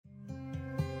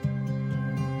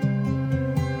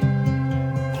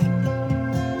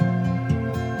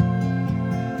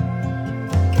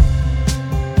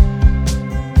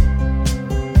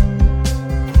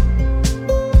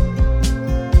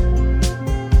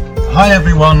Hi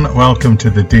everyone, welcome to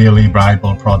the Daily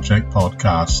Bible Project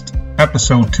podcast,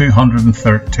 episode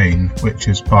 213, which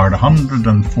is part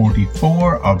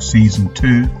 144 of season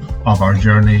 2 of our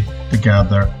journey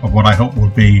together of what I hope will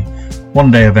be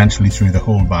one day eventually through the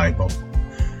whole Bible.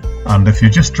 And if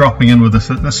you're just dropping in with us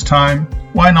at this time,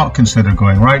 why not consider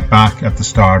going right back at the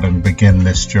start and begin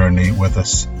this journey with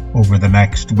us over the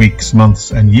next weeks,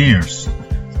 months and years.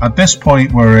 At this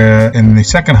point, we're in the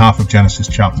second half of Genesis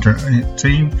chapter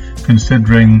 18,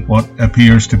 considering what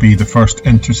appears to be the first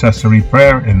intercessory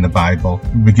prayer in the Bible,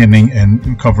 beginning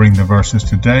and covering the verses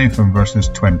today from verses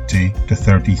 20 to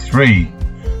 33.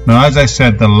 Now, as I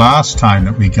said the last time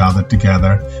that we gathered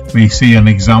together, we see an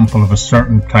example of a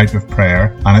certain type of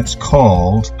prayer, and it's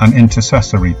called an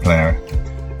intercessory prayer.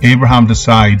 Abraham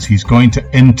decides he's going to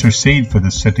intercede for the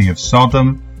city of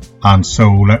Sodom, and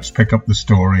so let's pick up the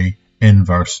story in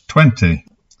verse 20,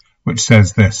 which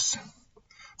says this: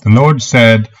 The Lord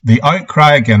said, "The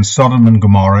outcry against Sodom and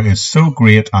Gomorrah is so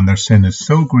great and their sin is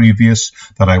so grievous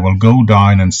that I will go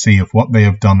down and see if what they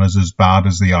have done is as bad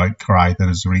as the outcry that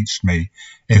has reached me.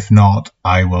 If not,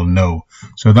 I will know."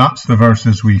 So that's the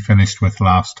verses we finished with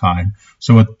last time.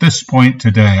 So at this point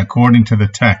today, according to the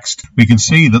text, we can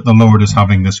see that the Lord is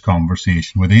having this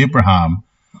conversation with Abraham.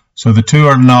 So the two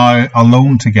are now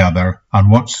alone together, and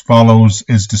what follows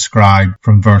is described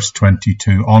from verse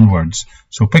 22 onwards.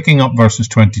 So picking up verses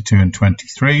 22 and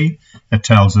 23, it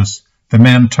tells us, "The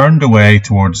men turned away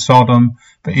towards Sodom,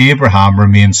 but Abraham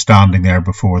remained standing there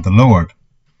before the Lord.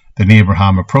 Then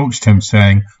Abraham approached him,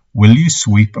 saying, 'Will you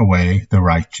sweep away the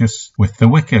righteous with the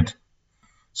wicked?'"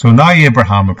 So now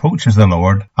Abraham approaches the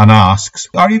Lord and asks,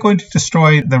 "Are you going to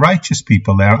destroy the righteous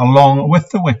people there along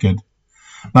with the wicked?"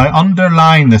 Now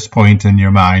underline this point in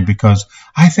your mind because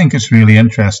I think it's really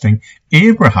interesting.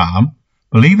 Abraham,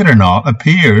 believe it or not,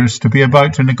 appears to be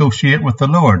about to negotiate with the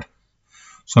Lord.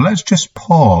 So let's just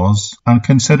pause and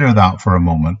consider that for a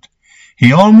moment.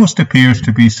 He almost appears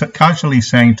to be casually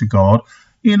saying to God,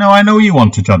 I know you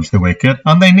want to judge the wicked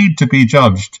and they need to be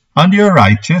judged. And you're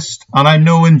righteous, and I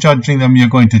know in judging them you're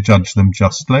going to judge them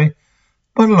justly.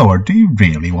 But Lord, do you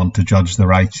really want to judge the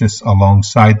righteous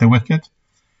alongside the wicked?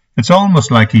 It's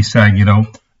almost like he's saying,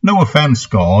 no offense,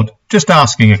 God, just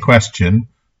asking a question,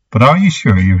 but are you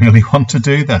sure you really want to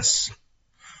do this?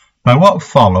 Now, what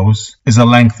follows is a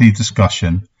lengthy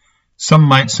discussion. Some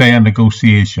might say a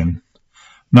negotiation.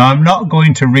 Now, I'm not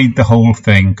going to read the whole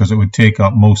thing because it would take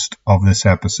up most of this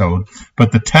episode,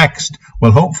 but the text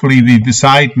will hopefully be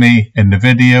beside me in the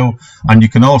video, and you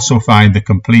can also find the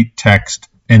complete text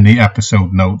in the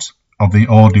episode notes of the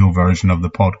audio version of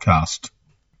the podcast.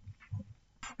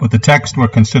 But the text we're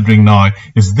considering now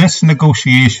is this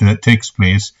negotiation that takes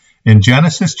place in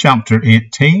Genesis chapter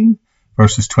 18,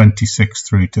 verses 26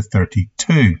 through to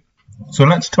 32. So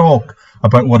let's talk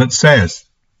about what it says.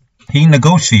 He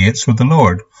negotiates with the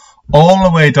Lord all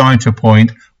the way down to a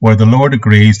point where the Lord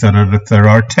agrees that if there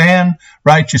are 10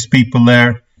 righteous people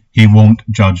there, he won't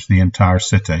judge the entire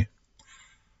city.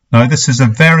 Now, this is a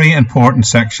very important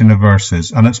section of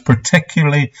verses, and it's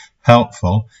particularly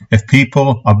helpful if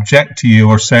people object to you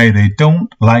or say they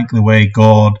don't like the way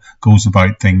God goes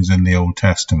about things in the Old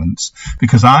Testament.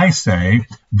 Because I say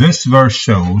this verse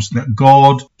shows that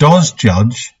God does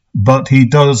judge, but he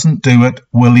doesn't do it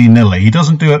willy-nilly. He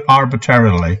doesn't do it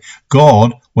arbitrarily.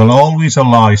 God will always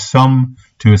allow some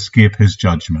to escape his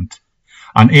judgment.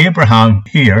 And Abraham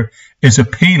here is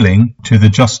appealing to the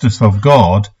justice of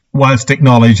God whilst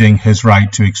acknowledging his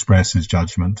right to express his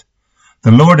judgment.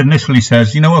 The Lord initially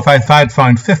says, if I had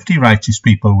found 50 righteous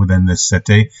people within this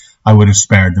city, I would have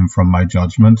spared them from my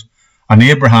judgment. And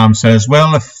Abraham says,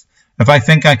 well, if I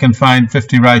think I can find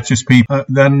 50 righteous people,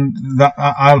 then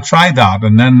I'll try that.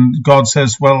 And then God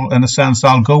says, well, in a sense,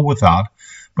 I'll go with that.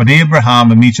 But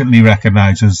Abraham immediately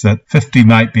recognizes that 50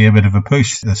 might be a bit of a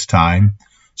push this time.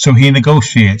 So he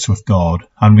negotiates with God.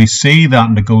 And we see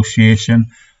that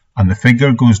negotiation, and the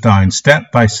figure goes down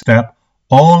step by step,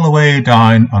 all the way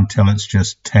down until it's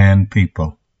just 10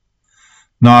 people.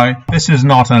 Now, this is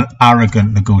not an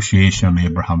arrogant negotiation on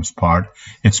Abraham's part.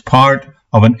 It's part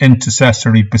of an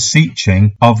intercessory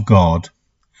beseeching of God.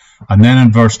 And then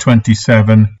in verse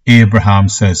 27, Abraham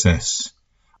says this: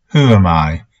 "Who am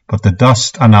I? But the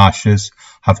dust and ashes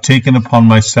have taken upon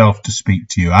myself to speak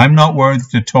to you. I'm not worthy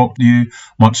to talk to you,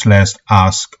 much less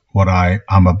ask what I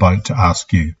am about to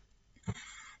ask you."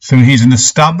 So he's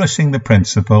establishing the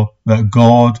principle that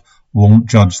God won't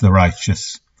judge the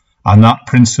righteous. And that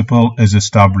principle is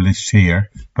established here.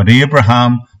 But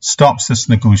Abraham stops this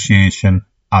negotiation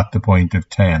at the point of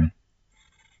 10.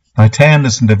 Now 10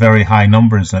 isn't a very high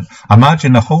number, is it?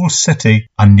 Imagine a whole city,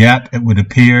 and yet it would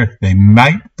appear they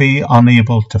might be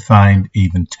unable to find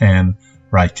even 10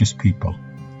 righteous people.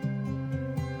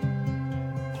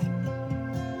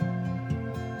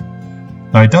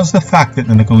 Now, does the fact that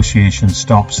the negotiation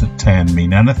stops at 10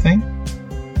 mean anything?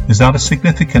 Is that a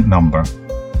significant number?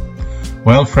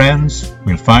 Well, friends,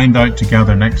 we'll find out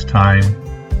together next time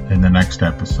in the next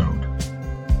episode.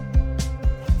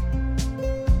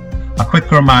 A quick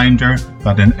reminder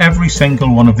that in every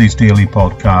single one of these daily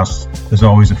podcasts, there's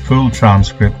always a full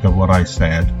transcript of what I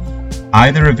said,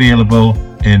 either available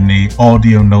in the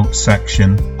audio notes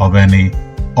section of any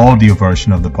audio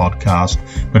version of the podcast.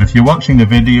 But if you're watching the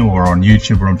video or on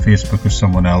YouTube or on Facebook or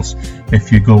someone else,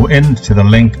 if you go into the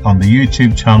link on the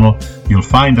YouTube channel, you'll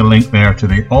find a link there to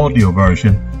the audio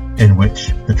version in which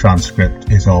the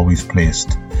transcript is always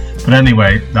placed. But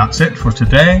anyway, that's it for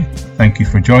today. Thank you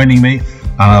for joining me,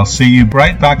 and I'll see you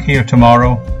right back here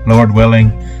tomorrow, Lord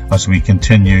willing, as we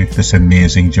continue this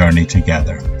amazing journey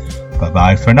together.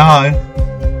 Bye-bye for now.